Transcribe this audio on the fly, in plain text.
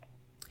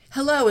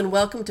Hello and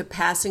welcome to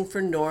Passing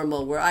for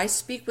Normal, where I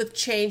speak with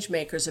change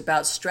makers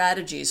about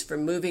strategies for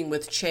moving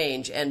with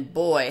change, and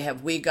boy,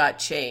 have we got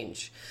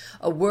change.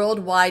 A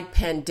worldwide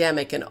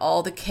pandemic and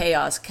all the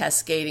chaos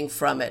cascading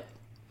from it.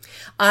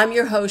 I'm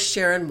your host,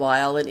 Sharon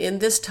Weil, and in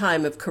this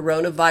time of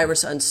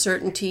coronavirus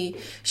uncertainty,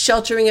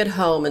 sheltering at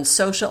home, and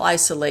social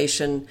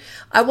isolation,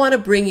 I want to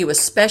bring you a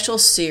special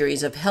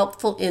series of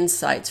helpful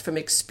insights from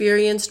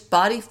experienced,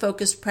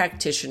 body-focused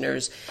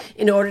practitioners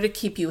in order to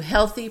keep you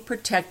healthy,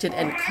 protected,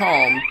 and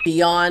calm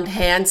beyond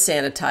hand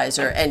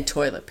sanitizer and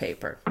toilet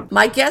paper.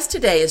 My guest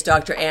today is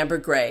Dr. Amber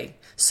Gray,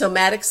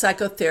 somatic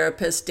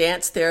psychotherapist,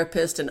 dance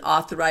therapist, and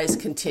authorized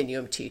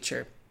continuum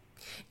teacher.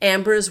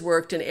 Amber has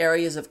worked in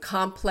areas of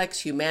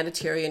complex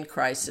humanitarian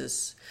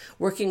crisis,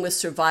 working with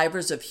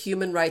survivors of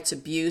human rights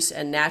abuse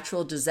and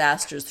natural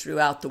disasters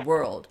throughout the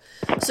world.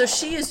 So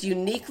she is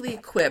uniquely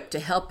equipped to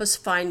help us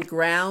find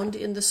ground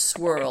in the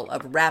swirl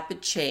of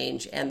rapid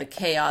change and the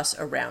chaos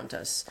around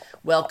us.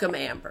 Welcome,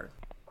 Amber.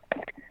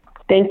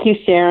 Thank you,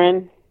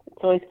 Sharon.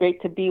 It's always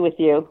great to be with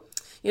you.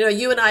 You know,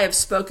 you and I have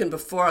spoken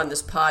before on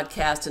this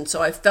podcast, and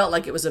so I felt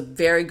like it was a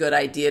very good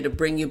idea to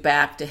bring you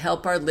back to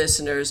help our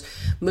listeners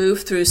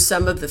move through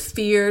some of the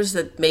fears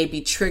that may be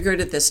triggered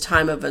at this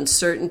time of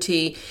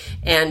uncertainty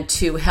and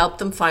to help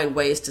them find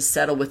ways to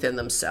settle within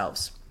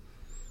themselves.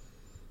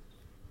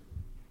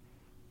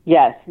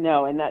 Yes,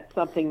 no, and that's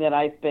something that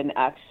I've been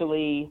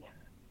actually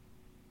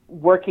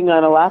working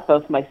on a lot,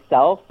 both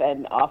myself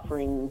and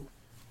offering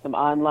some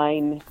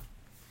online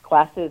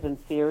classes and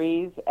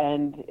series,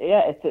 and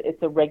yeah,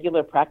 it's a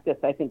regular practice,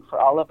 I think, for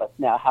all of us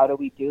now. How do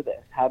we do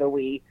this? How do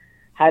we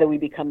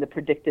become the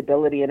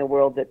predictability in a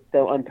world that's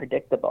so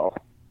unpredictable?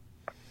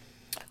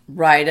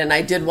 Right, and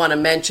I did want to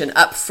mention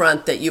up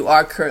front that you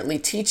are currently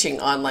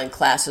teaching online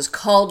classes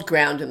called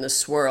Ground in the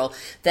Swirl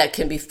that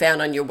can be found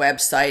on your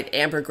website,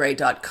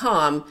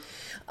 ambergray.com,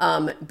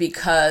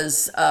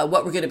 because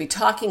what we're going to be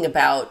talking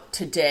about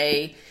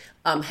today,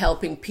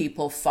 helping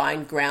people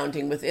find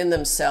grounding within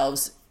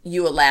themselves,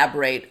 you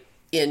elaborate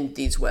in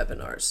these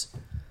webinars.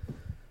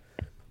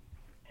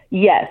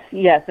 Yes,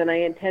 and I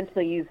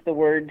intentionally use the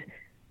word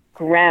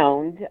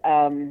ground.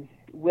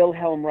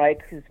 Wilhelm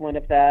Reich, who's one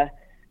of the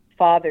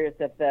fathers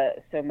of the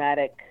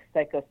somatic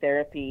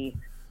psychotherapy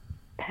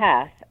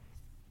path,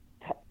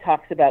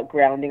 talks about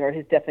grounding, or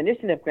his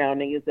definition of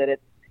grounding is that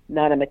it's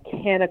not a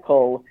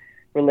mechanical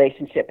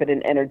relationship, but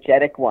an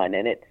energetic one,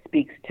 and it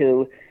speaks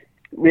to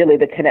really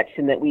the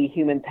connection that we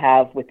humans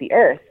have with the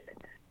earth.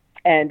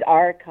 And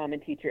our common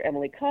teacher,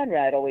 Emily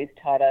Conrad, always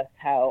taught us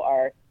how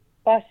our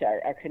fascia,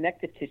 our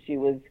connective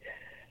tissue,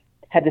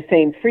 had the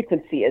same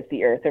frequency as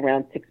the earth,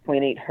 around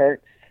 6.8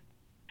 hertz.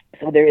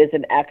 So there is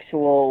an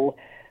actual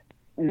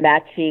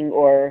matching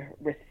or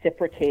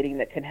reciprocating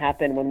that can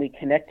happen when we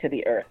connect to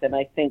the earth. And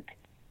I think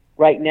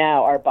right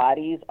now our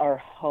bodies, our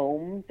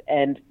homes,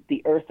 and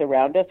the earth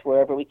around us,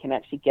 wherever we can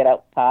actually get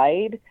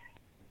outside,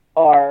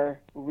 are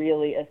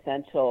really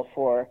essential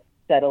for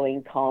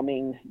settling,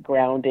 calming,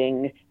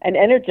 grounding, and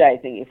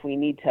energizing if we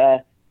need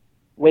to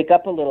wake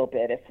up a little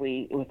bit, if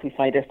we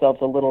find ourselves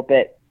a little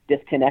bit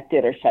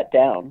disconnected or shut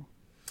down.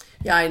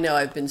 Yeah, I know.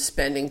 I've been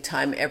spending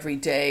time every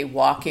day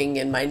walking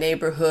in my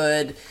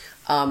neighborhood,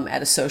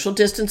 at a social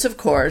distance, of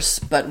course,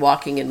 but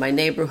walking in my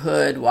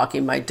neighborhood,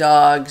 walking my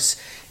dogs,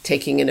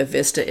 taking in a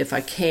vista if I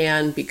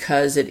can,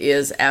 because it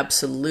is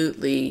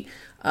absolutely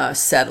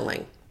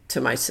settling to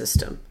my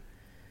system.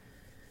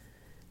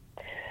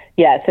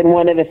 Yes, and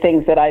one of the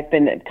things that I've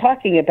been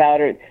talking about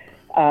or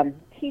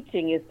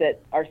teaching is that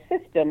our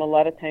system, a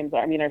lot of times,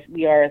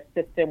 we are a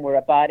system, we're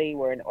a body,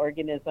 we're an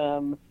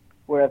organism,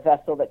 we're a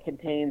vessel that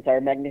contains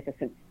our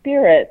magnificent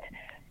spirit,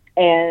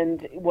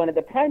 and one of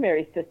the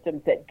primary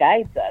systems that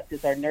guides us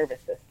is our nervous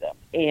system.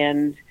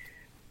 And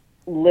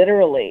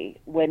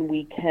literally, when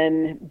we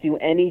can do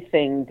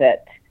anything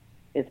that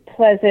is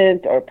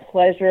pleasant or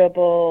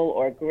pleasurable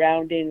or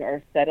grounding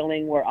or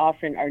settling, we're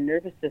offering our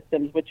nervous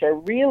systems, which are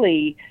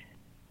really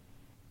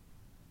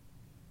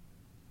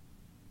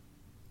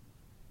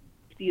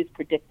is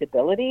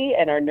predictability,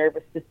 and our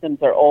nervous systems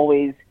are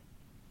always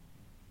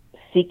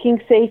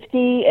seeking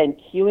safety and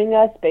cueing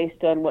us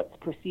based on what's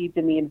perceived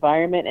in the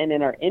environment and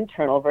in our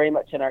internal, very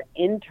much in our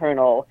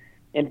internal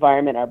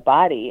environment, our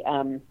body,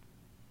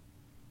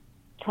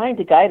 trying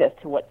to guide us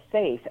to what's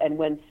safe. And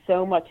when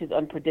so much is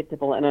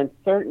unpredictable and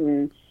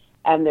uncertain,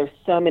 and there's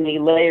so many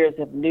layers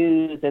of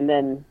news, and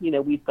then,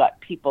 we've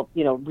got people,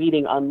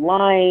 reading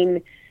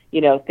online,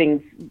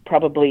 things,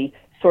 probably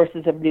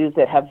sources of news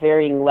that have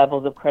varying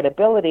levels of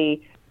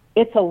credibility,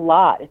 it's a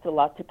lot. It's a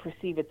lot to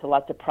perceive. It's a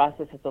lot to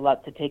process. It's a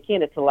lot to take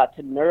in. It's a lot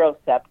to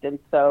neurocept. And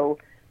so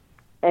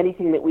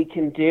anything that we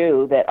can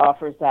do that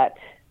offers that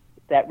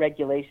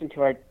regulation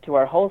to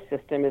our whole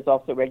system is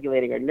also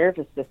regulating our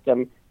nervous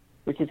system,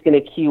 which is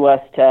going to cue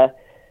us to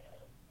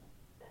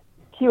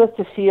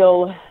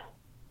feel,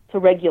 to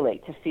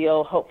regulate, to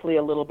feel hopefully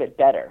a little bit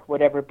better,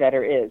 whatever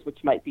better is,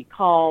 which might be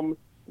calm,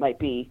 might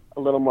be a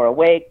little more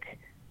awake,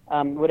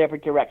 whatever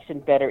direction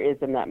better is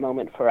in that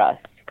moment for us.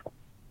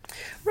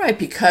 Right,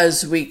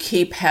 because we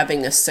keep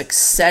having a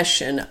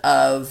succession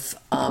of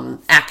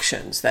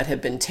actions that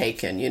have been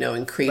taken,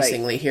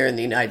 increasingly Right. here in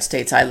the United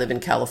States. I live in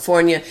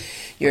California,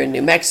 you're in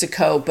New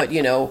Mexico, but,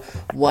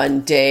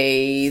 one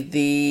day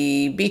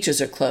the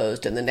beaches are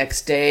closed, and the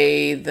next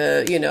day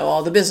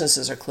all the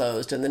businesses are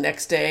closed, and the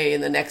next day,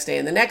 and the next day,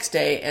 and the next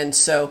day. And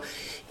so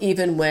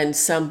even when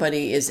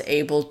somebody is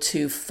able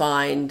to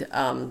find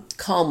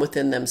calm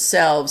within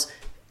themselves,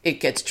 it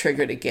gets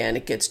triggered again.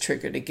 It gets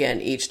triggered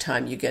again each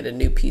time you get a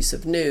new piece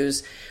of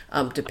news,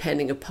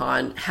 depending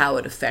upon how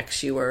it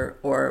affects you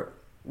or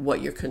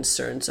what your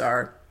concerns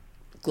are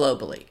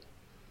globally.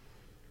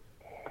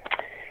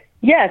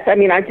 Yes, I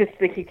mean, I'm just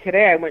thinking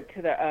today. I went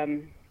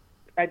to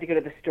I had to go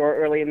to the store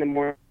early in the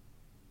morning.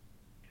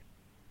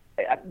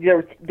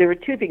 There were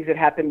two things that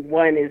happened.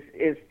 One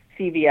is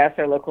CVS,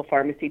 our local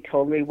pharmacy,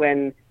 told me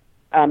when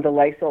the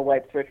Lysol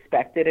wipes were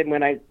expected, and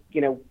when I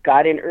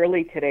got in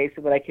early today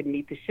so that I could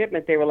meet the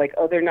shipment, they were like,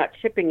 "Oh, they're not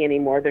shipping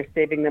anymore. They're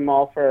saving them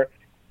all for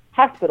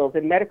hospitals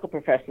and medical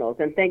professionals."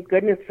 And thank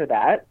goodness for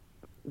that,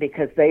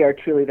 because they are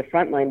truly the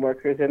frontline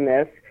workers in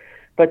this.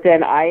 But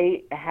then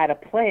I had a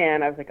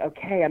plan. I was like,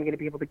 okay, I'm going to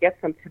be able to get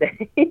some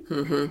today.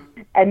 Mm-hmm.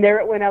 And there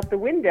it went out the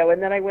window.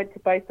 And then I went to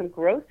buy some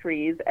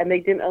groceries, and they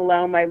didn't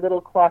allow my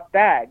little cloth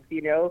bags.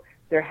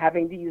 They're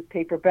having to use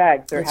paper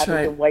bags. They're That's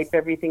having to right. wipe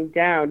everything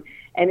down.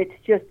 And it's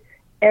just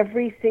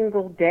every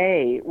single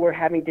day we're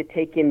having to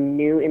take in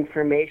new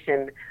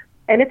information.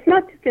 And it's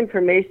not just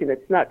information.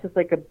 It's not just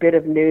like a bit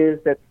of news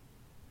that's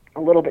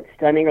a little bit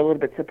stunning or a little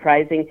bit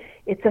surprising.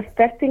 It's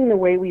affecting the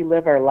way we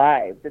live our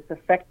lives. It's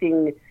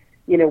affecting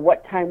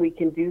what time we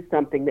can do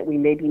something that we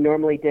maybe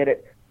normally did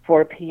at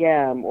 4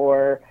 p.m.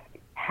 or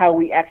how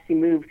we actually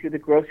move through the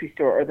grocery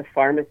store or the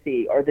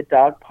pharmacy or the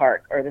dog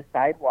park or the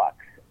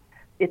sidewalks.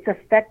 It's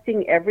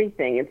affecting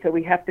everything. And so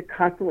we have to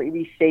constantly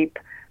reshape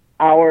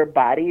our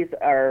bodies,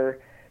 our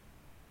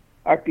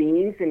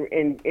beings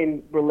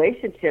in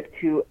relationship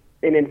to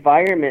an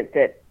environment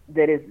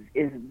that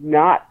is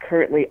not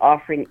currently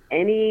offering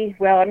any,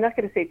 well, I'm not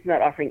going to say it's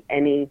not offering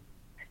any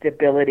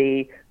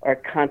stability or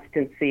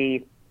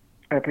constancy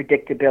or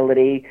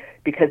predictability,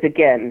 because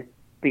again,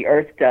 the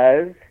earth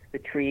does, the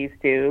trees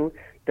do,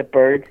 the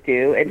birds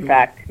do. In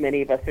fact,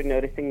 many of us are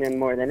noticing them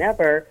more than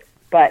ever.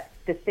 But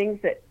the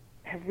things that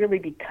have really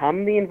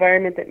become the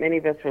environment that many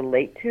of us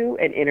relate to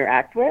and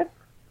interact with,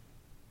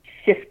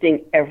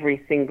 shifting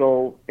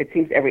it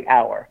seems every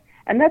hour.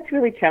 And that's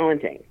really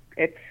challenging.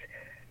 It's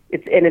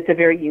a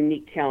very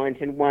unique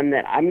challenge, and one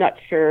that I'm not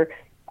sure.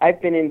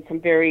 I've been in some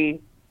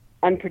very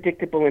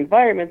unpredictable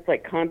environments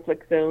like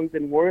conflict zones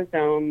and war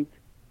zones.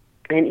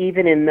 And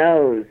even in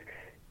those,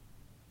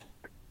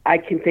 I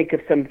can think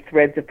of some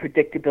threads of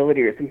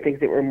predictability or some things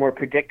that were more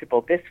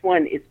predictable. This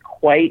one is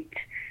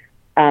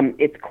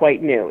it's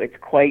quite new. It's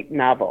quite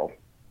novel.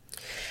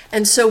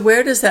 And so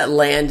where does that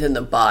land in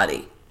the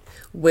body?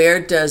 Where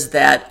does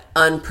that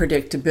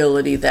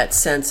unpredictability, that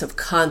sense of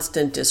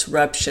constant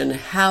disruption,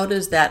 how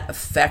does that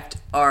affect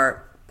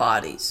our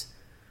bodies?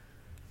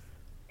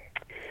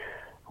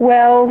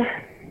 Well,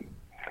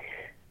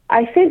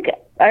 I think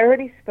I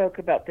already spoke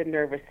about the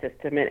nervous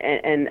system,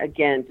 and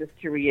again, just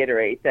to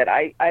reiterate that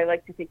I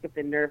like to think of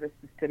the nervous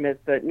system as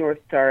the North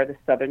Star, the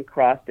Southern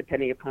Cross,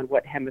 depending upon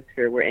what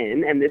hemisphere we're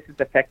in, and this is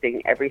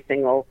affecting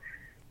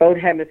both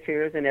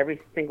hemispheres and every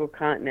single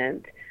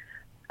continent.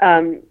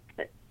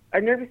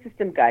 Our nervous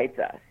system guides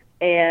us,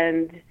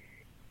 and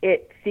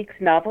it seeks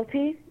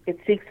novelty, it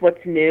seeks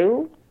what's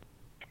new,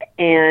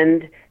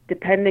 and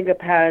depending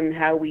upon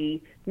how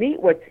we meet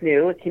what's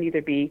new, it can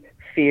either be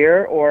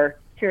fear or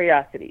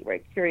curiosity,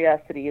 right?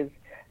 Curiosity is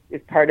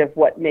part of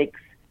what makes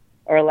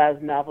or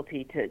allows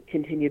novelty to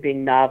continue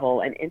being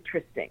novel and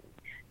interesting.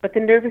 But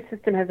the nervous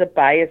system has a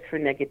bias for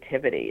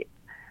negativity.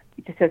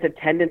 It just has a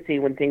tendency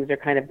when things are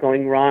kind of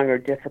going wrong or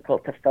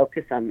difficult to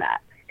focus on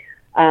that.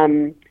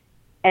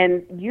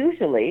 And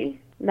usually,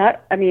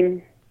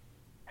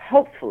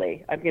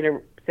 hopefully, I'm going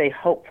to say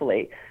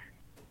hopefully,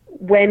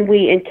 when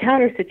we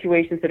encounter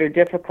situations that are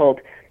difficult,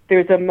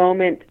 there's a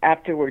moment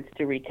afterwards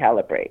to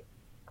recalibrate.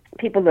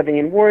 People living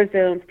in war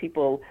zones,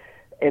 people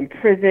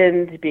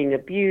imprisoned, being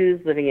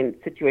abused, living in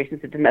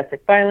situations of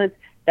domestic violence,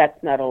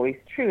 that's not always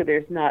true.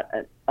 There's not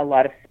a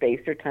lot of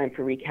space or time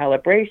for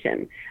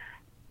recalibration.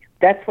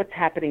 That's what's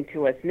happening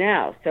to us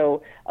now.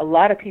 So a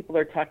lot of people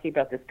are talking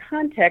about this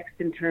context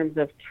in terms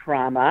of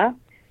trauma,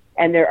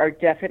 and there are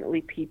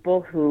definitely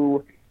people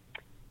who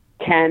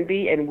can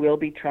be and will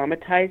be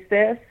traumatized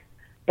by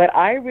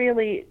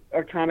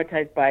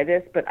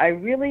this, but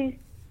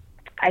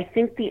I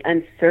think the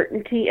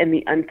uncertainty and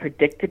the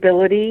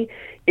unpredictability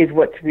is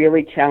what's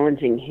really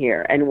challenging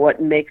here and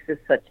what makes this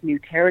such new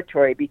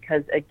territory,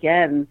 because,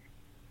 again,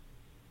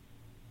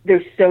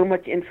 there's so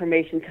much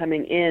information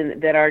coming in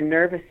that our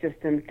nervous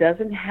system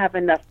doesn't have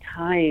enough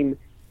time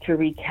to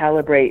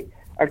recalibrate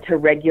or to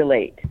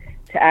regulate,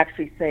 to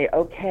actually say,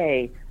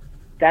 okay,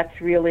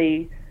 that's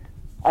really,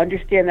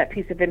 understand that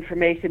piece of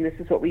information, this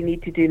is what we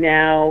need to do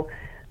now.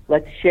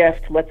 Let's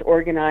shift, let's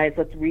organize,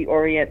 let's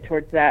reorient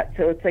towards that.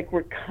 So it's like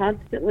we're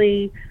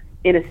constantly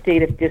in a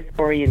state of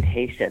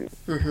disorientation.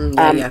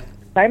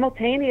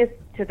 Simultaneous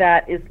to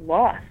that is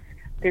loss.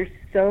 There's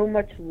so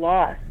much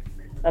loss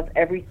of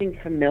everything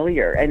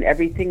familiar and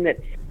everything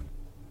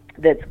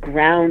that's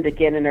ground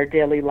again in our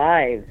daily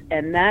lives,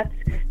 and that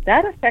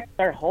affects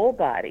our whole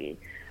body.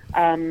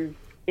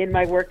 In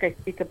my work, I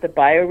speak of the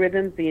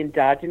biorhythms, the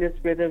endogenous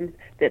rhythms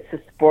that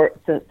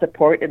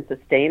support and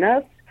sustain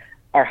us: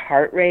 our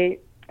heart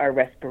rate, our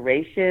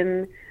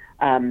respiration,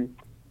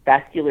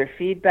 vascular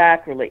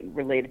feedback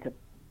related to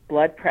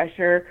blood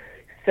pressure.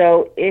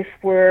 So if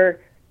we're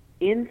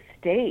in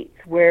states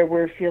where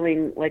we're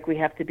feeling like we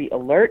have to be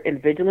alert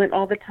and vigilant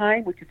all the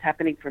time, which is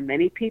happening for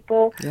many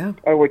people,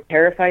 or we're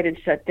terrified and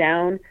shut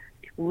down,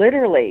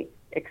 literally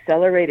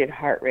accelerated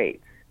heart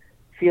rates,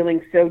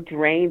 feeling so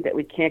drained that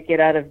we can't get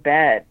out of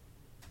bed,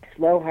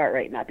 slow heart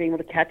rate, not being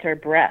able to catch our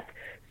breath.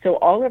 So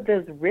all of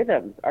those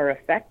rhythms are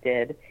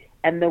affected,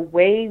 and the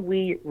way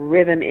we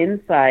rhythm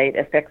inside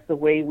affects the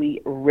way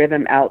we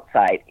rhythm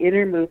outside.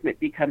 Inner movement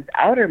becomes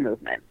outer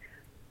movement.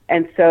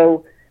 And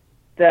so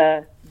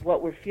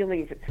what we're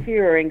feeling, if it's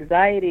fear or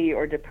anxiety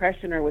or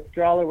depression or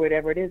withdrawal or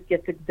whatever it is,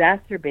 gets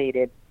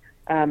exacerbated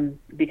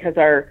because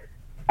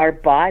our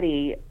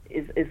body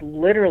is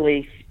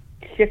literally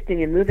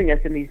shifting and moving us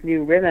in these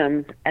new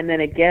rhythms. And then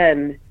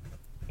again,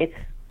 it's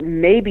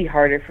maybe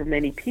harder for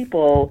many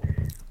people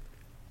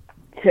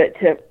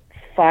to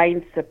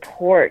find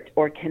support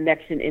or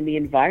connection in the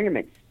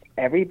environment.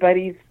 I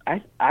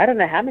don't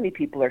know how many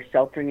people are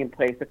sheltering in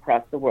place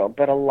across the world,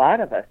 but a lot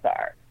of us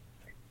are.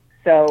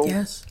 So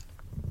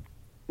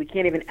we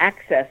can't even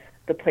access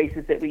the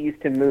places that we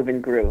used to move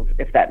and groove,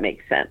 if that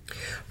makes sense.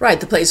 Right,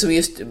 the places we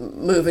used to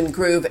move and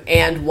groove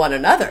and one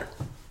another.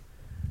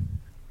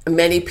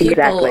 Many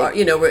people are,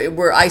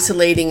 we're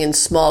isolating in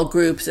small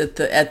groups at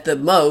the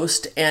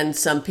most, and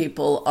some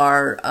people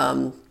are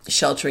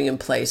sheltering in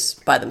place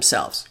by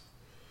themselves.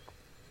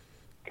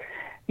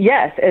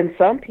 Yes, and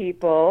some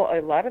people,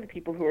 a lot of the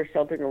people who are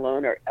sheltering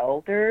alone are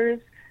elders,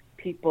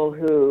 people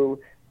who,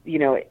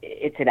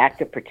 it's an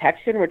act of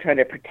protection. We're trying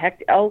to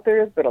protect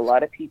elders, but a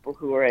lot of people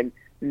who are in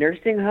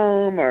nursing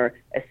home or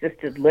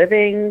assisted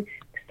living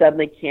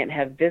suddenly can't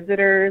have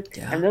visitors,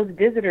 and those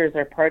visitors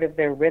are part of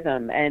their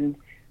rhythm. And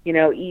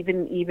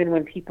even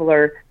when people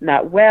are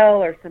not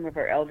well, or some of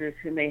our elders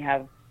who may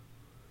have,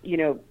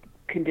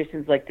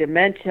 conditions like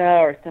dementia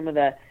or some of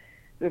the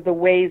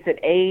ways that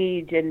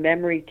age and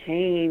memory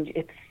change,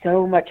 it's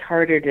so much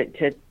harder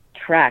to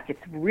track.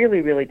 It's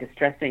really, really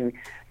distressing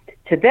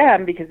to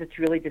them because it's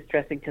really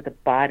distressing to the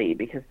body,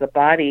 because the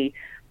body,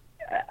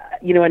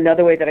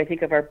 another way that I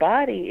think of our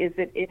body is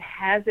that it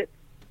has its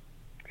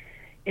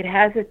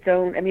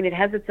own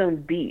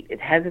beat. It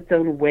has its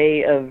own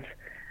way of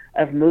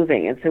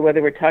moving. And so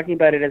whether we're talking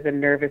about it as a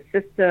nervous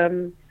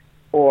system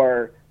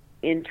or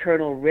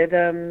internal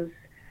rhythms,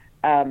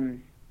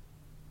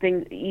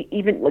 things,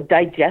 even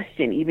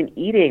digestion, even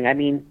eating,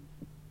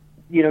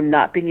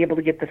 not being able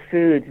to get the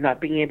foods, not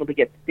being able to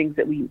get things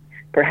that we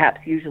perhaps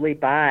usually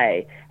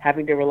buy,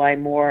 having to rely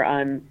more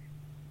on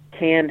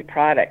canned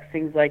products,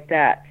 things like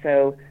that.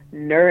 So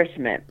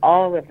nourishment,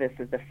 all of this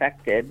is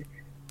affected.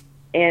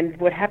 And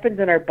what happens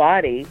in our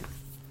body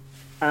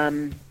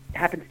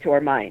happens to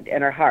our mind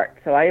and our heart.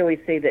 So I always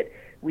say that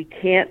we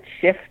can't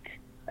shift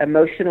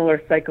emotional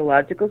or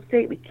psychological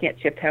state. We can't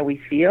shift how we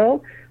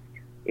feel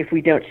if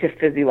we don't shift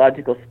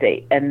physiological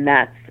state. And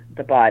that's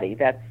the body.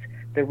 That's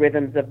the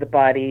rhythms of the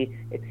body.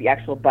 It's the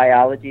actual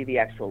biology, the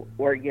actual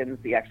organs,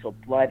 the actual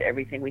blood,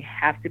 everything. We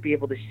have to be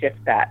able to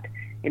shift that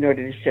in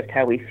order to shift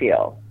how we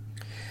feel.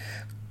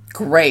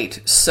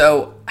 Great.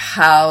 So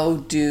how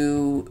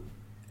do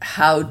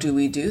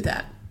we do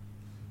that?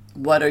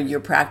 What are your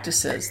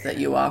practices that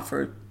you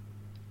offer?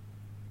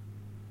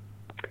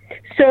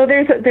 So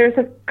there's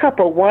a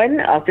couple. One,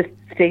 I'll just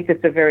state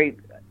that's a very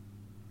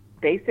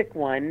basic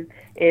one,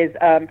 is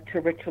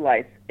to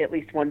ritualize at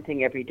least one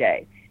thing every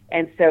day.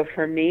 And so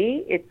for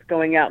me, it's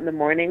going out in the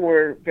morning.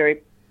 We're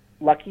very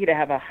lucky to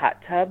have a hot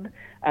tub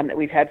that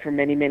we've had for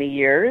many, many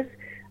years.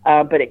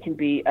 But it can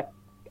be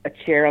a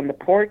chair on the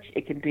porch.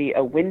 It can be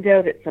a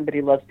window that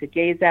somebody loves to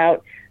gaze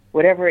out.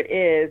 Whatever it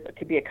is, it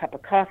could be a cup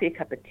of coffee, a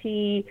cup of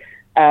tea,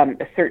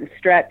 a certain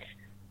stretch.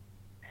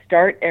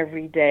 Start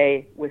every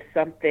day with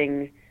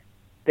something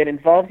that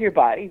involves your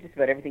body. Just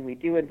about everything we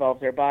do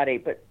involves our body,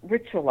 but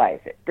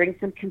ritualize it. Bring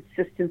some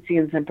consistency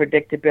and some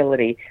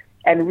predictability,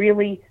 and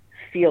really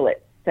feel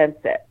it, sense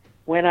it.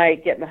 When I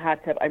get in the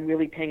hot tub, I'm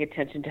really paying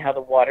attention to how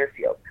the water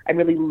feels. I'm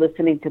really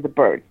listening to the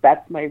birds.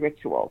 That's my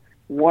ritual.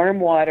 Warm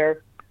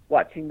water,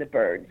 watching the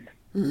birds.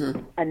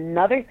 Mm-hmm.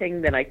 Another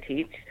thing that I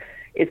teach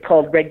is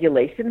called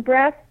regulation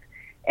breath,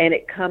 and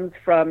it comes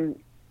from,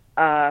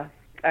 I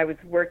was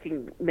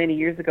working many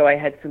years ago, I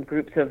had some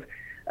groups of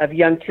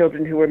young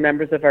children who were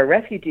members of our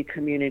refugee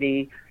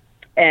community,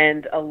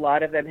 and a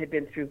lot of them had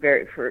been through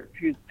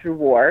through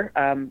war,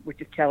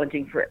 which is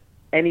challenging for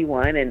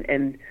anyone,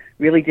 and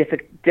really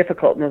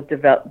difficult in those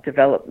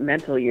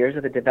developmental years,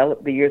 or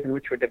the years in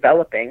which we're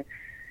developing.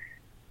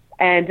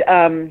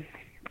 And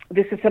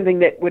this is something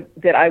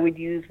that I would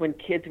use when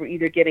kids were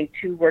either getting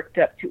too worked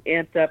up, too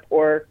amped up,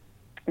 or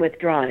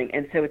withdrawing.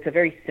 And so it's a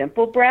very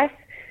simple breath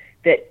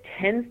that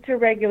tends to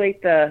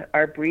regulate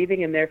our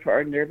breathing and therefore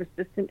our nervous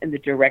system in the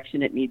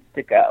direction it needs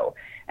to go.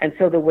 And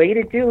so the way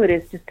to do it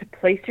is just to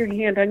place your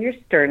hand on your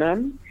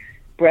sternum,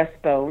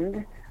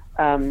 breastbone,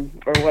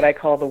 or what I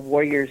call the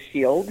warrior's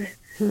shield,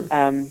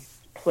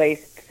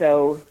 placed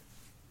so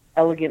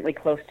elegantly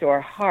close to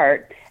our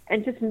heart,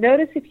 and just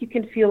notice if you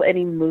can feel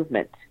any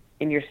movement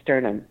in your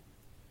sternum.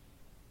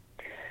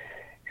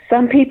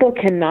 Some people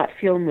cannot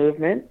feel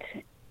movement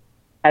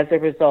as a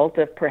result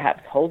of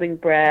perhaps holding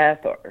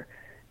breath or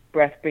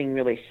breath being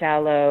really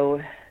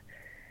shallow,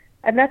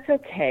 and that's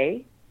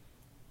okay.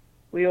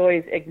 We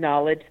always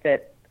acknowledge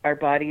that our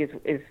body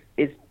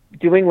is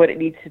doing what it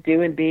needs to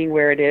do and being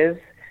where it is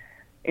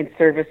in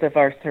service of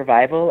our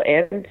survival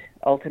and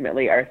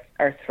ultimately our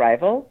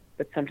thrival,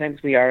 but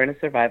sometimes we are in a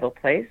survival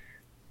place.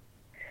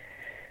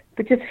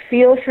 But just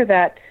feel for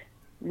that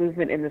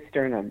movement in the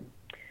sternum.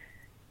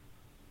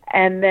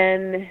 And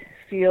then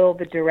feel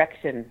the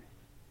direction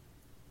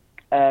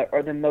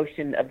or the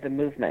motion of the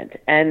movement.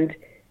 And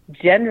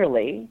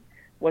generally,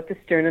 what the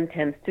sternum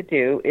tends to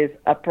do is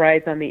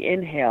uprise on the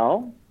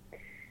inhale,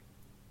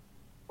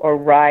 or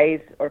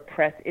rise or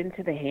press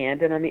into the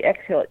hand, and on the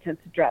exhale, it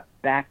tends to drop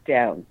back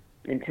down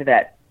into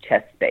that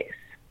chest space.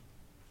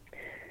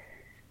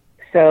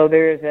 So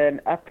there's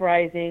an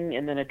uprising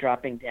and then a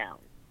dropping down.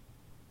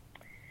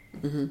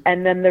 Mm-hmm.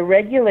 And then the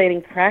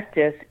regulating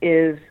practice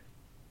is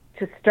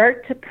to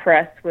start to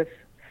press with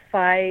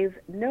 5,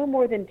 no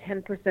more than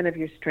 10% of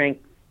your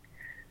strength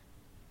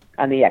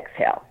on the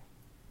exhale.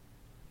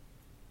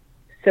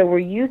 So we're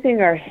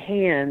using our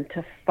hand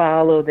to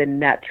follow the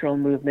natural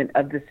movement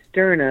of the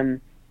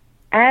sternum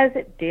as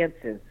it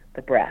dances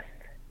the breath.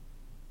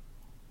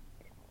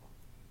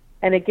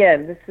 And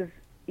again, this is,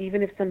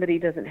 even if somebody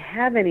doesn't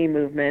have any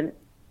movement,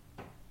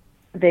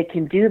 they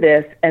can do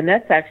this, and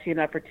that's actually an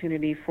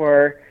opportunity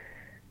for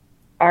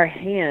our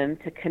hand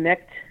to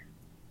connect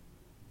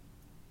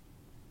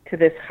to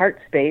this heart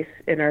space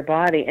in our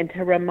body and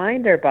to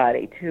remind our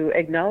body, to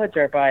acknowledge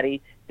our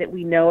body that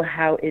we know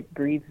how it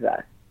breathes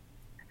us.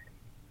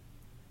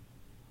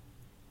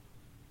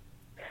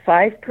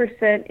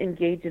 5%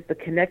 engages the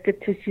connective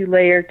tissue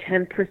layer,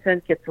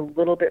 10% gets a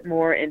little bit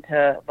more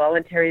into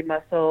voluntary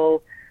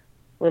muscle,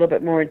 a little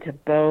bit more into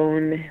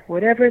bone,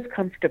 whatever is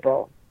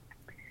comfortable.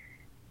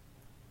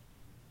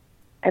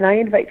 And I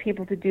invite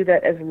people to do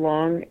that as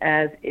long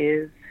as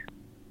is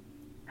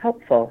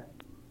helpful.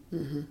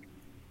 Mm-hmm.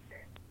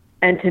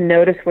 And to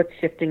notice what's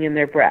shifting in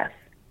their breath.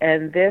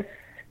 And this,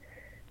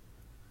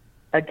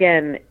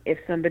 again, if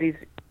somebody's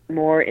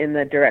more in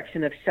the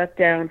direction of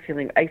shutdown,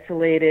 feeling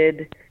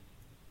isolated,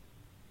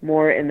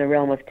 more in the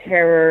realm of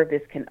terror,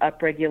 this can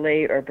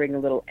upregulate or bring a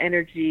little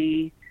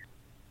energy.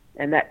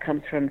 And that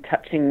comes from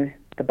touching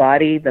the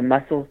body, the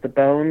muscles, the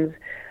bones.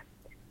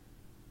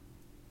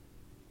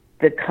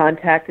 The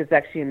contact is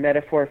actually a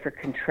metaphor for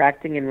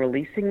contracting and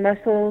releasing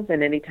muscles.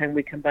 And anytime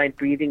we combine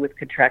breathing with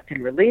contract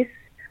and release,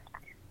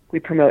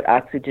 we promote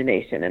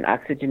oxygenation. And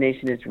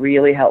oxygenation is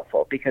really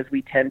helpful because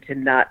we tend to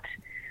not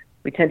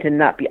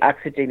be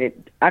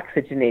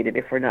oxygenated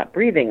if we're not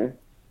breathing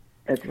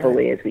as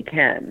fully as we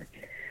can.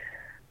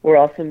 We're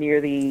also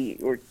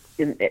we're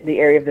in the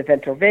area of the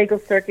ventral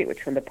vagal circuit,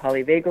 which from the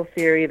polyvagal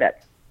theory,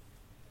 that's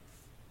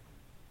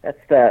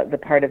the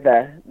part of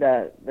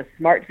the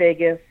smart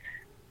vagus,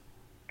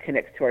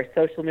 connects to our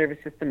social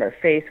nervous system, our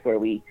face, where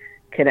we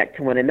connect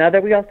to one another.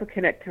 We also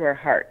connect to our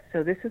heart.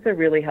 So this is a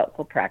really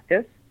helpful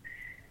practice.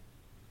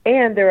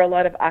 And there are a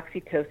lot of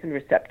oxytocin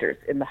receptors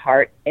in the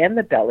heart and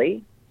the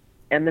belly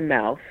and the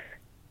mouth.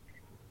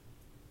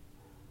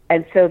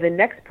 And so the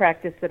next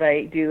practice that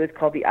I do is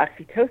called the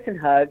oxytocin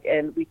hug,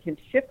 and we can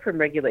shift from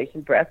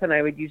regulation breath, and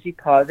I would usually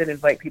pause and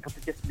invite people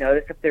to just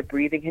notice if their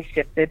breathing has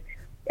shifted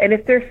and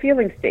if their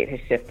feeling state has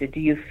shifted.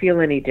 Do you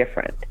feel any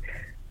different?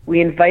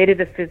 We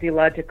invited a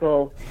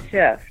physiological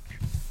shift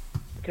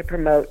to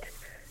promote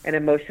an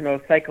emotional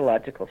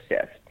psychological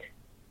shift.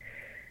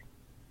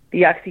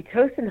 The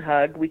oxytocin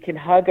hug, we can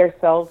hug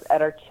ourselves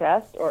at our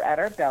chest or at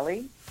our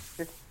belly.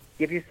 Just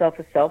give yourself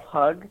a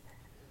self-hug.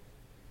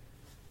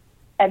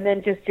 And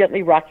then just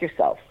gently rock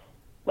yourself,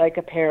 like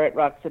a parent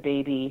rocks a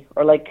baby,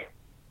 or like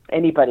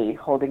anybody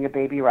holding a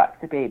baby rocks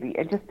a baby.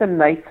 And just a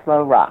nice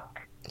slow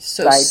rock,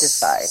 so side to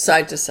side.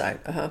 Side to side,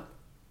 uh-huh.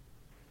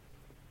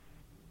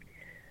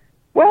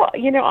 Well,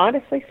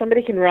 honestly,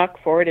 somebody can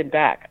rock forward and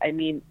back. I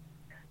mean,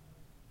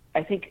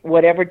 I think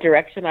whatever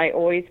direction, I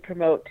always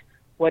promote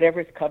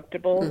whatever's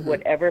comfortable, mm-hmm.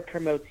 whatever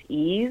promotes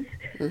ease,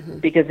 mm-hmm.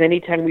 because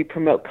anytime we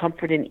promote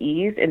comfort and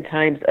ease in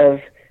times of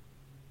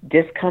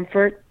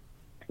discomfort,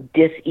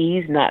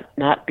 dis-ease,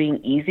 not being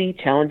easy,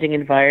 challenging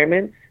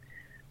environments,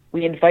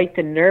 we invite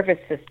the nervous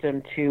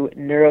system to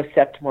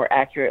neurocept more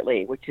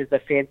accurately, which is a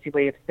fancy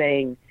way of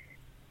saying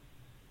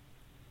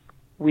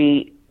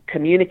we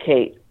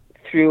communicate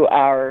through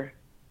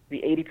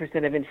the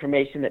 80% of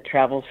information that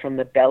travels from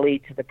the belly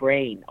to the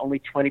brain. Only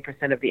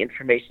 20% of the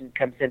information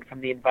comes in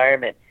from the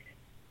environment.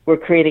 We're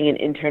creating an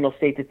internal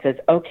state that says,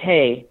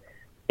 okay,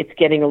 it's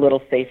getting a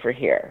little safer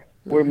here.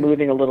 Mm-hmm. We're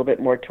moving a little bit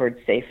more towards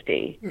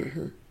safety.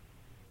 Mm-hmm.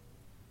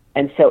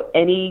 And so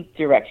any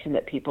direction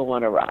that people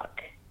want to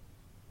rock,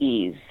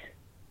 ease.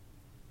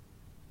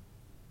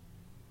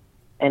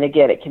 And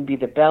again, it can be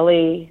the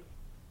belly,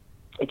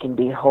 it can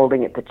be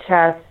holding at the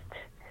chest,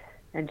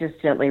 and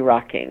just gently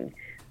rocking.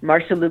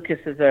 Marsha Lucas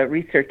is a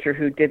researcher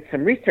who did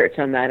some research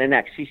on that and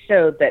actually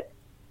showed that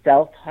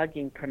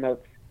self-hugging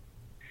promotes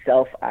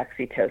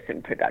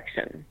self-oxytocin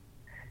production.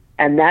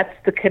 And that's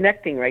the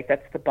connecting, right?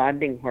 That's the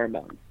bonding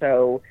hormone.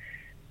 So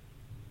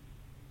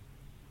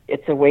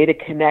it's a way to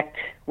connect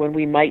when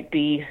we might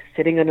be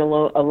sitting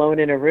alone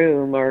in a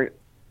room or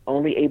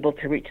only able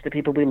to reach the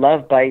people we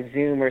love by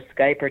Zoom or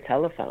Skype or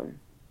telephone.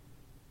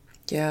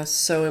 Yeah,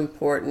 so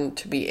important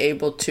to be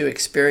able to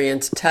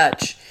experience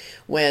touch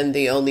when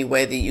the only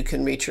way that you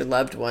can reach your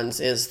loved ones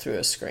is through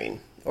a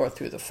screen or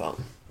through the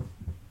phone.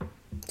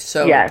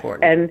 So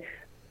important.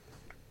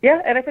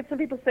 And I've had some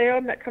people say, oh,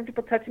 I'm not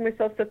comfortable touching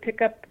myself, so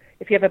pick up,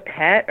 if you have a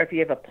pet or if you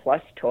have a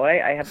plush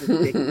toy. I have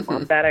this big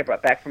wombat I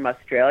brought back from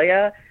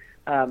Australia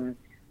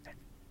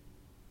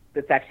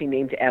that's actually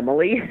named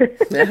Emily.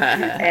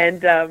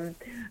 And,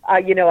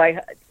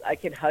 I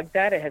can hug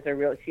that.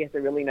 She has a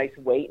really nice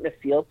weight and a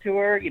feel to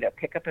her.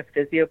 Pick up a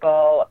physio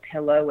ball, a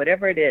pillow,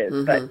 whatever it is.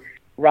 Mm-hmm. But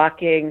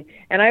rocking,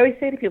 and I always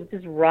say to people,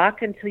 just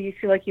rock until you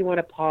feel like you want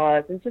to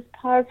pause, and just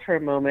pause for a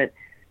moment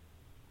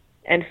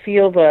and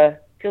feel the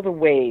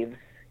waves.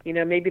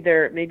 Maybe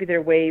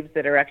they're waves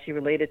that are actually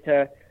related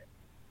to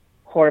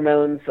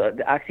hormones,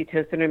 the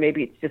oxytocin, or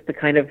maybe it's just the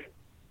kind of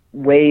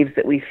waves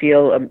that we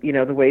feel.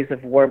 The waves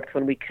of warmth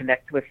when we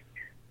connect with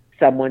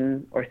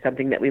someone or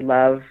something that we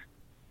love.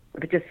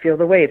 But just feel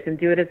the waves and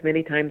do it as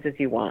many times as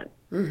you want.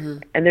 Mm-hmm.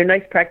 And they're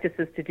nice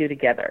practices to do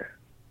together.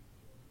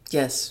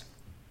 Yes.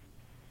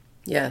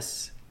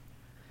 Yes.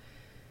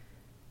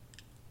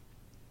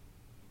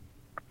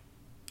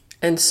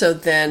 And so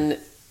then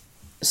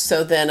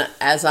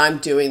as I'm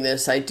doing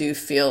this, I do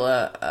feel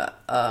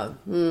a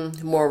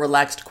more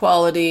relaxed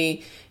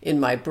quality in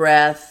my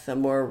breath, a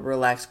more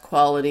relaxed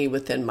quality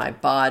within my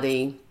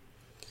body.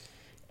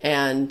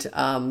 And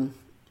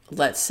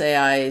let's say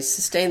I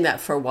sustain that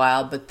for a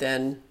while, but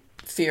then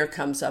fear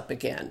comes up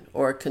again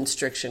or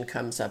constriction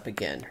comes up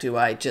again. Do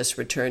I just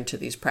return to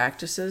these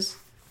practices?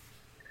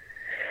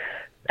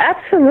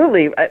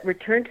 Absolutely.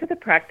 Return to the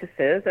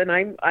practices, and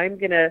I'm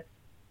going to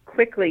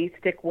quickly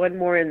stick one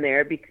more in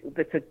there because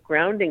it's a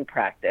grounding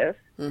practice.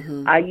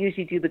 Mm-hmm. I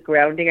usually do the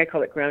grounding. I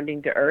call it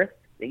grounding to earth.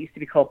 It used to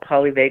be called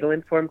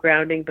polyvagal form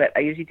grounding, but I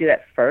usually do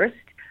that first,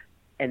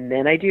 and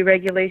then I do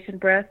regulation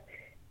breath,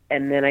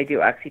 and then I do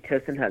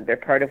oxytocin hug. They're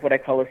part of what I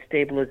call a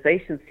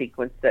stabilization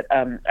sequence that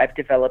I've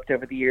developed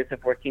over the years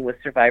of working with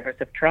survivors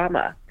of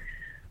trauma.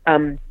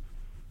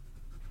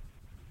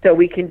 So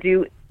we can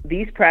do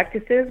these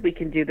practices. We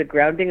can do the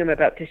grounding I'm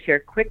about to share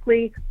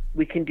quickly.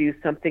 We can do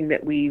something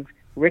that we've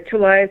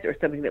ritualized or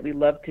something that we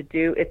love to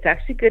do. It's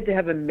actually good to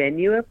have a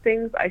menu of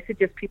things. I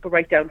suggest people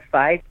write down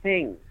 5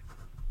 things.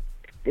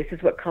 This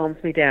is what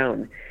calms me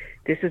down.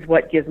 This is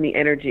what gives me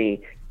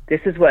energy.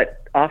 This is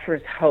what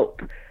offers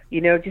hope.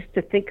 Just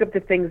to think of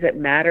the things that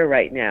matter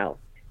right now.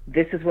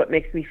 This is what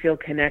makes me feel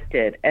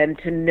connected. And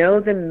to know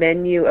the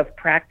menu of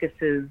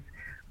practices,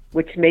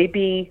 which may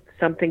be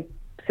something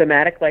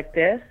somatic like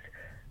this,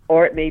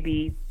 or it may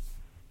be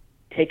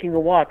taking a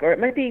walk, or it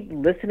might be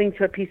listening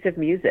to a piece of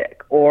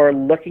music, or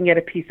looking at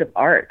a piece of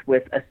art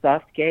with a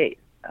soft gaze.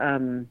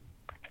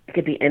 It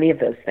could be any of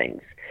those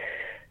things.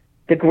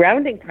 The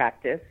grounding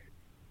practice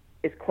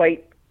is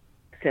quite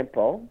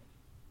simple.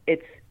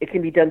 It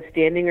can be done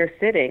standing or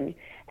sitting,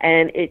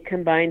 and it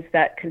combines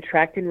that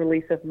contract and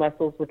release of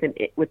muscles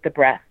with the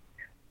breath,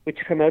 which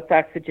promotes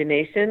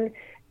oxygenation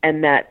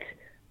and that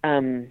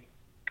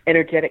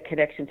energetic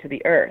connection to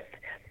the earth.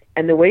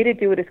 And the way to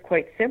do it is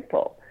quite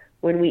simple.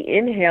 When we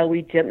inhale,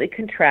 we gently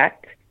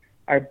contract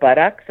our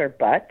buttocks, our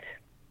butt,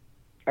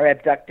 our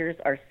abductors,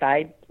 our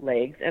side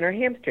legs, and our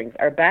hamstrings,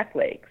 our back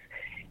legs.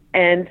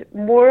 And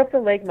more of the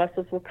leg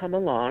muscles will come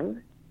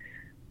along,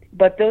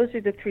 but those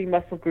are the 3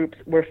 muscle groups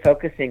we're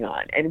focusing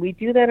on. And we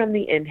do that on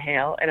the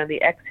inhale, and on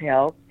the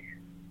exhale,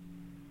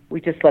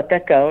 we just let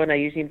that go. And I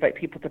usually invite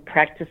people to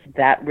practice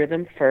that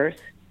rhythm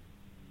first.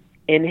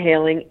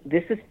 Inhaling,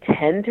 this is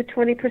 10 to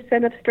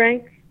 20% of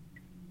strength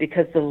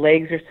because the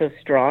legs are so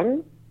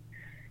strong.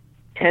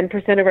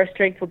 10% of our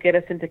strength will get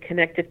us into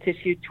connective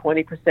tissue,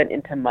 20%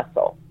 into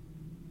muscle.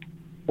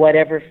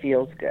 Whatever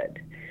feels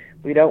good.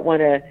 We don't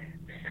want to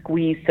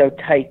squeeze so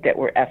tight that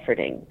we're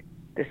efforting.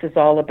 This is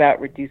all about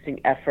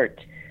reducing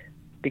effort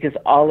because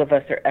all of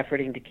us are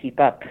efforting to keep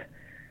up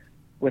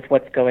with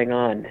what's going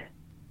on.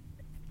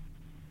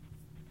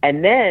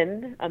 And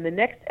then on the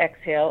next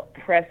exhale,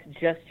 press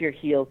just your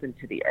heels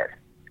into the earth.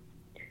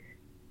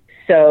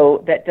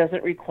 So that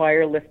doesn't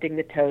require lifting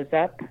the toes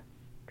up.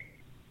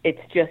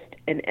 It's just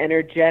an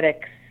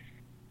energetic,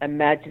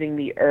 imagining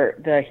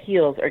the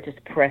heels are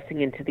just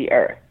pressing into the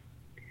earth.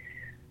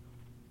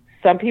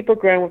 Some people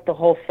ground with the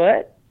whole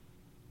foot,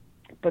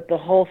 but the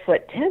whole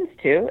foot tends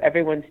to,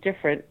 everyone's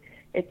different,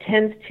 it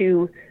tends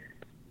to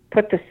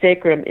put the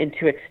sacrum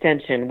into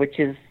extension, which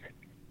is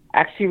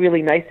actually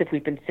really nice if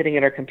we've been sitting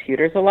at our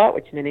computers a lot,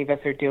 which many of us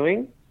are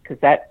doing,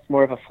 because that's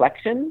more of a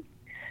flexion.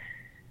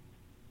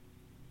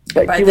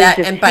 But by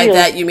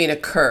that you mean a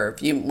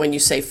curve. When you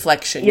say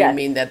flexion, yes. You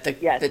mean that the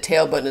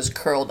tailbone is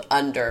curled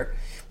under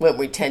when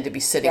we tend to be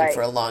sitting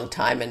for a long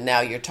time, and now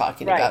you're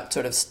talking about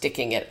sort of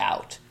sticking it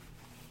out.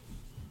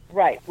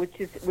 Right,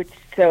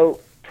 so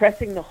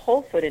pressing the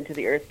whole foot into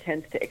the earth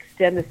tends to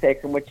extend the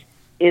sacrum, which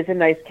is a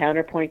nice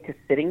counterpoint to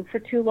sitting for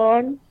too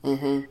long.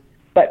 Mm-hmm.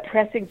 But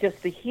pressing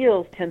just the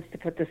heels tends to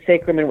put the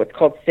sacrum in what's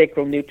called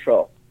sacral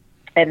neutral.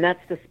 And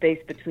that's the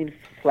space between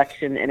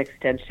flexion and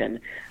extension.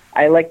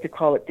 I like to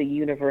call it the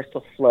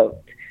universal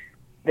float.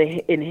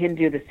 In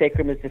Hindu, the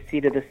sacrum is the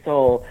seat of the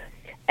soul.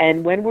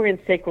 And when we're in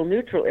sacral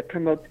neutral, it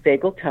promotes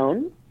vagal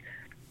tone,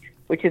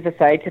 which is a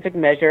scientific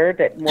measure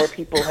that more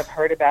people have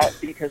heard about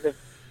because of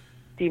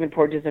Stephen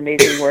Porges'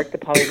 amazing work, the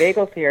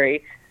polyvagal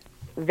theory.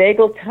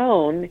 Vagal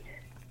tone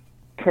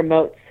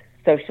promotes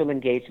social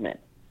engagement.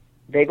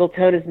 Vagal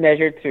tone is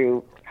measured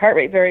through heart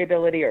rate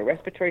variability or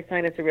respiratory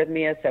sinus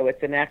arrhythmia, so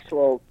it's an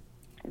actual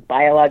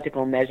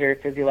biological measure,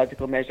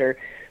 physiological measure.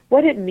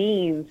 What it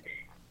means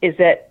is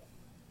that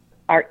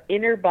our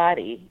inner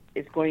body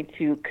is going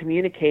to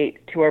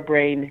communicate to our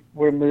brain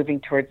we're moving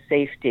towards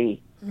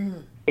safety.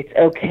 Mm. It's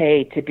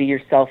okay to be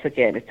yourself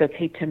again. It's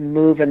okay to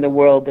move in the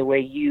world the way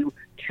you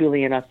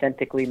truly and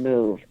authentically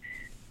move.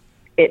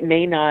 It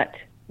may not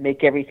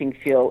make everything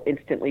feel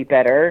instantly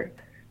better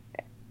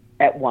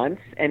at once,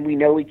 and we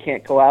know we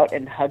can't go out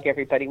and hug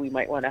everybody we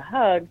might want to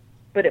hug,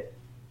 but it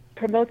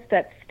promotes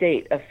that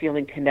state of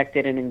feeling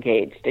connected and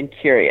engaged and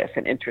curious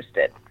and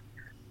interested.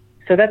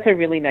 So that's a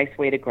really nice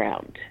way to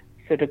ground.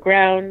 So to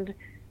ground,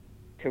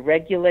 to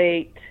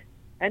regulate,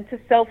 and to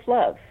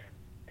self-love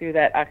through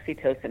that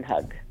oxytocin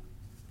hug.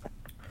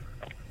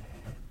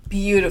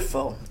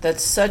 Beautiful.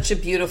 That's such a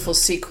beautiful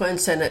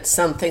sequence, and it's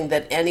something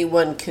that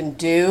anyone can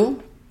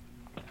do.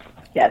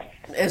 Yes.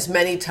 As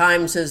many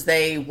times as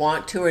they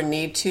want to or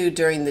need to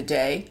during the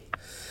day.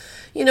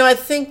 I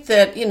think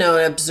that,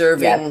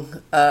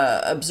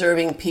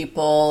 observing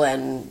people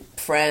and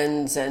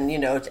friends and,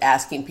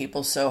 asking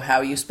people, so how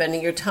are you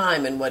spending your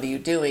time and what are you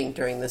doing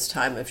during this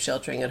time of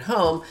sheltering at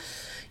home?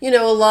 A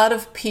lot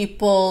of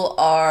people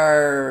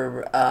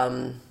are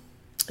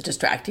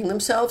distracting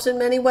themselves in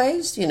many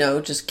ways,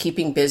 just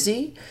keeping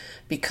busy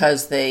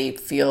because they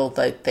feel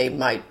that they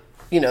might,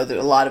 that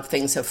a lot of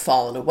things have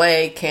fallen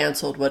away,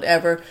 canceled,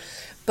 whatever.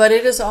 But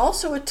it is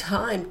also a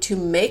time to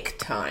make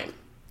time.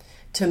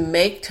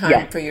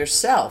 For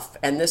yourself.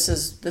 And this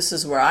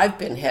is where I've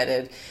been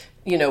headed,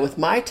 with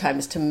my time,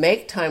 is to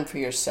make time for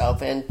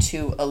yourself and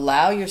to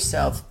allow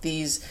yourself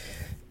these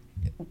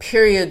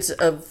periods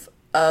of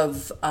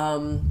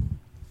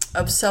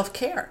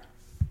self-care.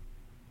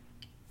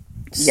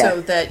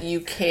 So that you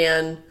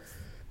can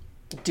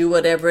do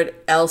whatever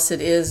else it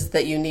is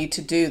that you need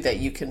to do, that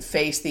you can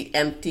face the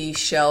empty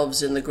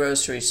shelves in the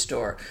grocery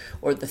store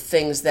or the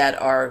things that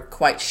are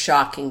quite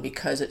shocking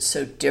because it's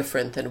so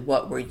different than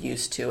what we're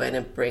used to, and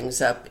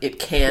it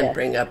can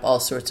bring up all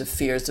sorts of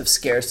fears of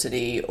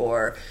scarcity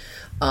or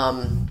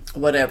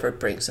whatever it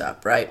brings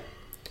up, right?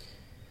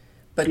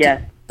 But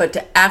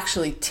to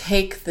actually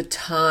take the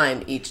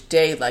time each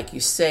day, like you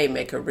say,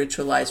 make a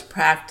ritualized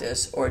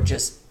practice or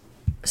just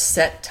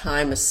set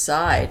time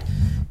aside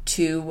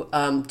to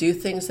do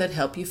things that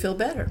help you feel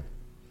better.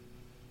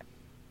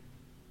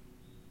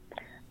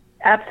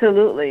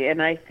 Absolutely.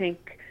 And I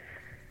think,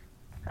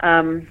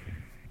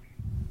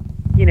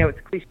 it's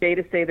cliche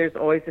to say there's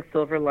always a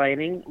silver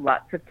lining.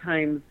 Lots of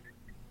times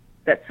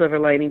that silver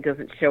lining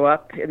doesn't show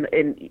up in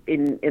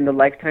the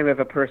lifetime of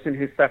a person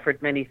who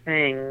suffered many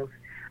things.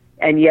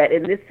 And yet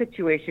in this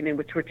situation in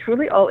which we're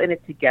truly all in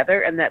it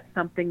together, and that's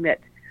something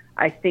that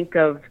I think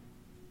of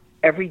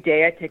every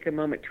day, I take a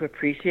moment to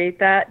appreciate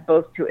that,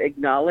 both to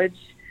acknowledge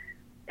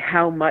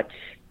how much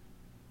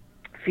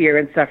fear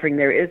and suffering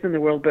there is in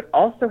the world, but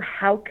also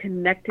how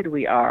connected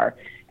we are,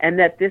 and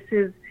that this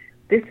is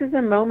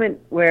a moment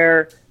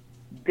where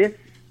this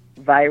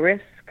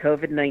virus,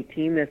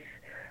 COVID-19, this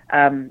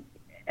and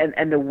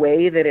the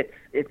way that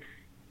it's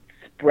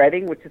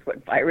spreading, which is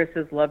what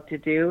viruses love to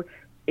do,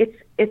 it's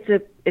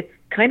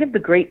kind of the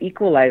great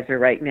equalizer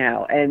right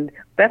now, and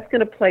that's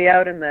going to play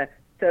out in the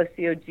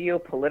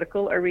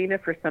socio-geopolitical arena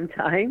for some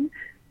time,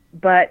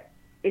 but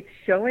it's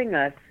showing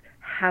us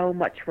how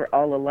much we're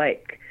all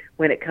alike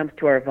when it comes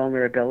to our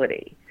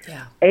vulnerability,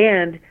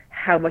 and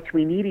how much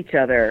we need each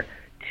other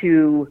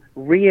to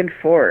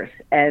reinforce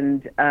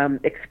and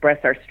express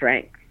our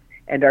strength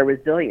and our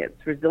resilience.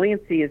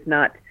 Resiliency is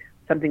not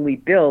something we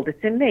build;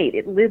 it's innate.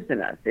 It lives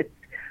in us.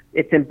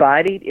 It's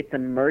embodied. It's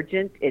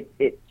emergent.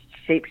 It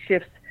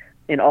shapeshifts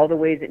in all the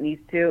ways it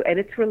needs to, and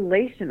it's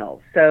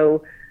relational.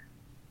 So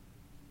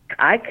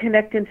I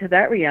connect into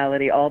that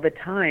reality all the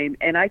time,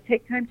 and I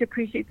take time to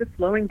appreciate the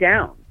slowing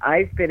down.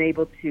 I've been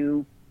able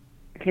to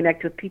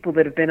connect with people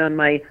that have been on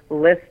my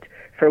list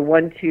for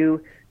 1, 2,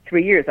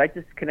 3 years. I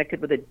just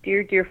connected with a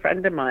dear, dear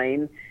friend of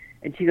mine,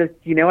 and she goes,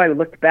 I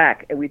looked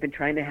back, and we've been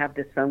trying to have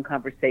this phone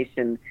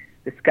conversation,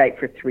 the Skype,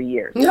 for 3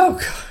 years. Oh,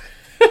 God.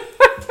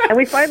 And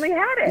we finally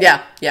had it.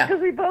 Yeah.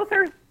 Because we both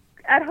are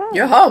at home.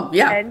 You're home,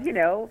 yeah. And,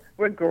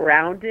 we're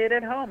grounded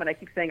at home. And I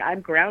keep saying,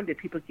 I'm grounded.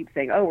 People keep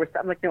saying, I'm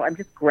like, no, I'm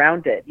just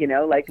grounded,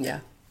 Yeah.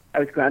 I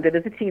was grounded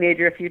as a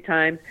teenager a few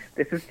times.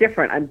 This is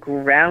different. I'm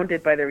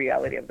grounded by the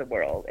reality of the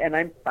world, and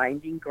I'm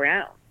finding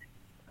ground.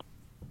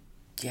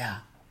 Yeah.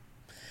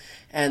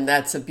 And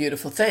that's a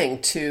beautiful thing,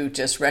 to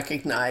just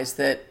recognize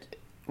that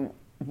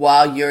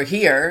while you're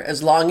here,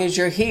 as long as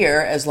you're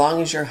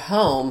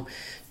home,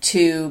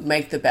 to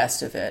make the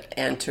best of it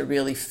and to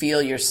really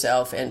feel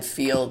yourself and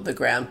feel the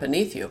ground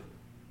beneath you.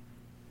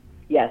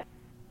 Yes.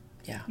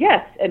 Yeah.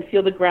 Yes, and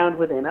feel the ground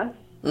within us.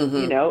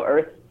 Mm-hmm.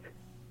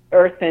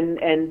 Earth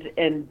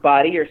and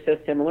body are so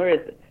similar. As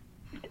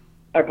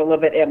our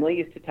beloved Emily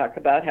used to talk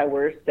about, how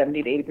we're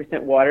 70 to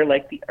 80% water,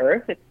 like the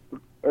earth.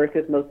 Earth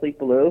is mostly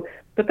blue,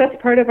 but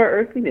that's part of our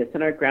earthiness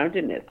and our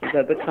groundedness, is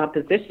the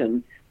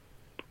composition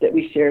that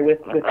we share with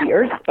the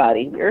earth's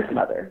body, the earth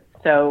mother.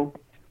 So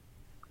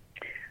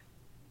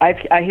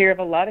I hear of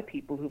a lot of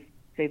people who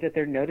say that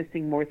they're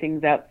noticing more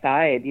things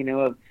outside,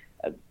 of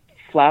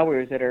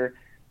flowers that are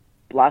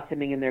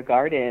blossoming in their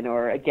garden,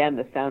 or again,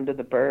 the sound of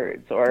the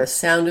birds, or the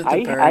sound of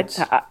the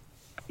birds.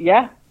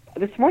 Yeah.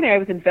 This morning I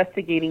was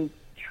investigating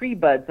tree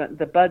buds,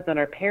 the buds on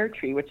our pear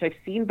tree, which I've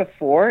seen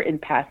before in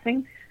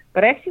passing,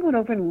 but I actually went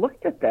over and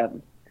looked at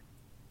them.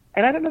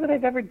 And I don't know that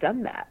I've ever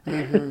done that.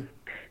 Mm-hmm.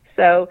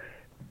 So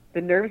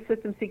the nervous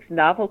system seeks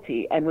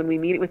novelty, and when we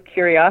meet it with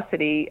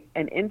curiosity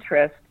and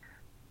interest,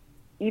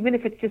 even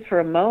if it's just for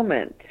a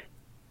moment,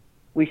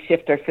 we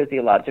shift our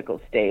physiological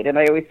state. And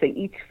I always say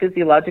each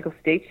physiological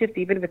state shift,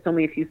 even if it's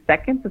only a few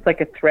seconds, it's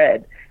like a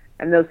thread.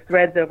 And those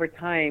threads over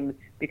time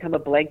become a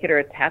blanket or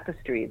a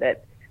tapestry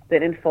that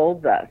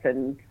enfolds us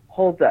and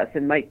holds us,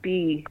 and might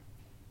be,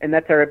 and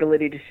that's our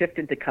ability to shift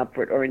into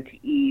comfort or into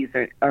ease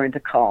or into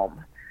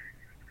calm.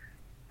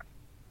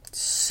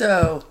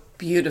 So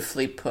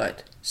beautifully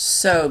put.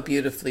 So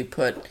beautifully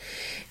put.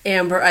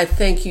 Amber, I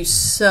thank you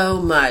so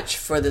much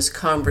for this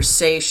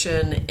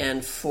conversation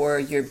and for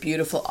your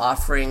beautiful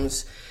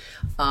offerings.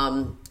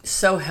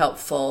 So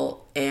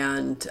helpful.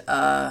 And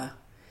I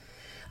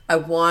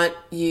want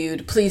you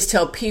to please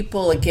tell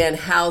people again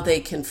how they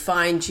can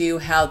find you,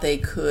 how they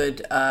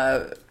could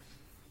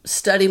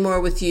study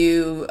more with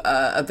you,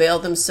 avail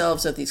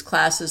themselves of these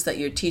classes that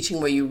you're teaching,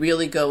 where you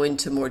really go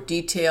into more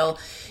detail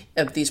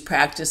of these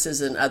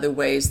practices and other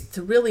ways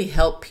to really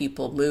help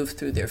people move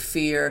through their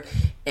fear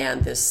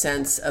and this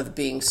sense of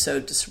being so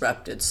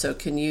disrupted. So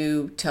can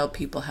you tell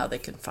people how they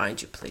can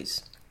find you,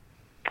 please?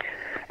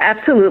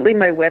 Absolutely.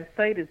 My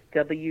website is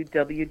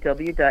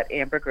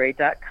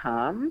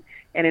www.ambergray.com,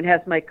 and it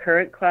has my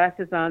current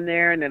classes on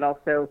there. And it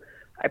also,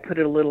 I put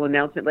a little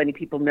announcement letting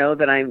people know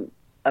that I'm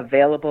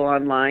available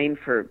online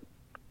for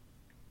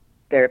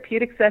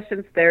therapeutic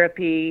sessions,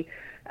 therapy.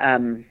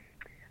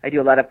 I do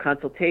a lot of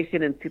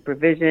consultation and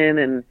supervision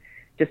and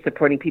just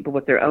supporting people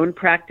with their own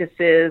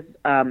practices.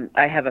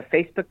 I have a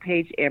Facebook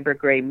page, Amber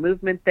Gray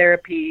Movement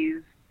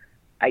Therapies.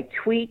 I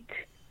tweet,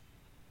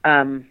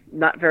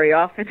 not very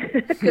often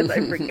because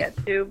I forget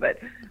to, but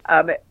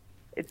I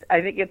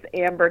think it's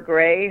Amber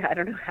Gray. I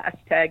don't know,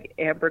 hashtag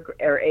Amber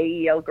or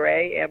AEL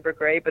Gray, Amber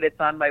Gray, but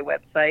it's on my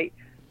website.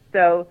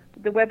 So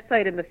the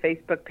website and the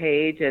Facebook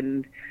page,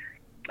 and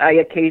I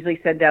occasionally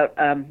send out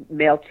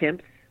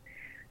MailChimps.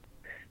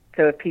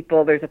 So if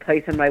there's a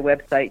place on my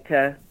website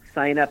to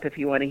sign up if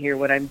you want to hear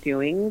what I'm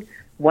doing.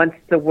 Once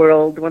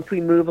we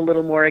move a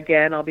little more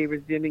again, I'll be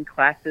resuming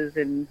classes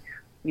in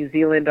New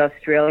Zealand,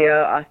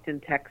 Australia,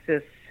 Austin,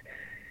 Texas,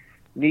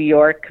 New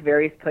York,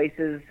 various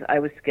places I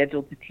was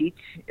scheduled to teach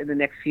in the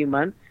next few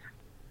months,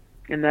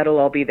 and that'll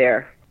all be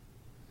there.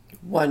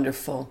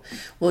 Wonderful.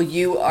 Well,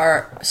 you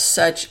are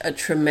such a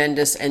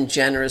tremendous and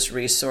generous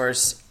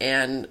resource,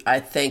 and I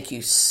thank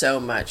you so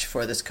much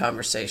for this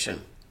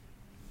conversation.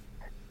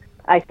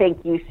 I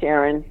thank you,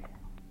 Sharon.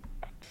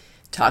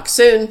 Talk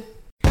soon.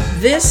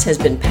 This has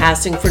been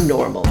Passing for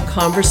Normal,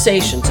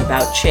 Conversations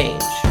about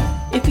Change.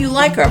 If you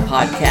like our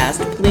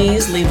podcast,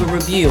 please leave a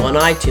review on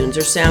iTunes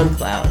or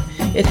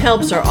SoundCloud. It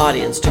helps our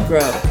audience to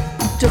grow.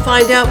 To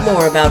find out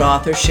more about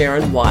author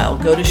Sharon Weil,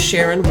 go to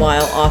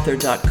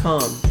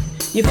SharonWeilAuthor.com.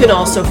 You can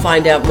also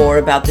find out more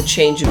about the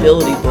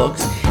Changeability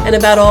books and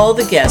about all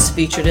the guests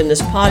featured in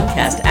this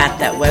podcast at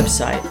that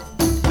website.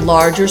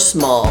 Large or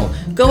small,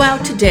 go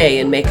out today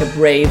and make a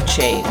brave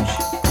change.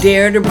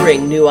 Dare to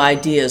bring new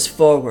ideas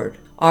forward.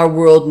 Our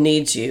world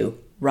needs you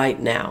right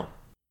now.